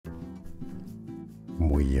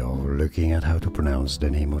we are looking at how to pronounce the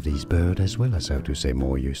name of these birds as well as how to say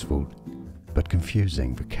more useful but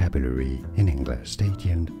confusing vocabulary in English. Stay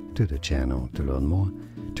tuned to the channel to learn more.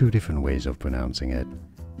 Two different ways of pronouncing it.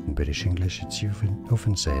 In British English it's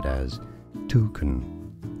often said as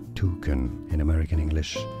toucan, toucan. In American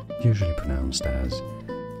English usually pronounced as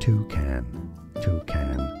toucan,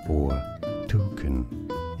 toucan or toucan.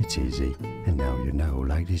 It's easy, and now you know.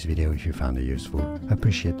 Like this video if you found it useful. I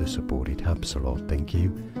appreciate the support, it helps a lot, thank you.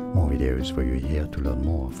 More videos for you here to learn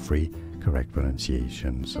more free, correct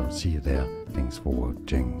pronunciations. I'll see you there. Thanks for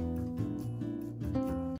watching.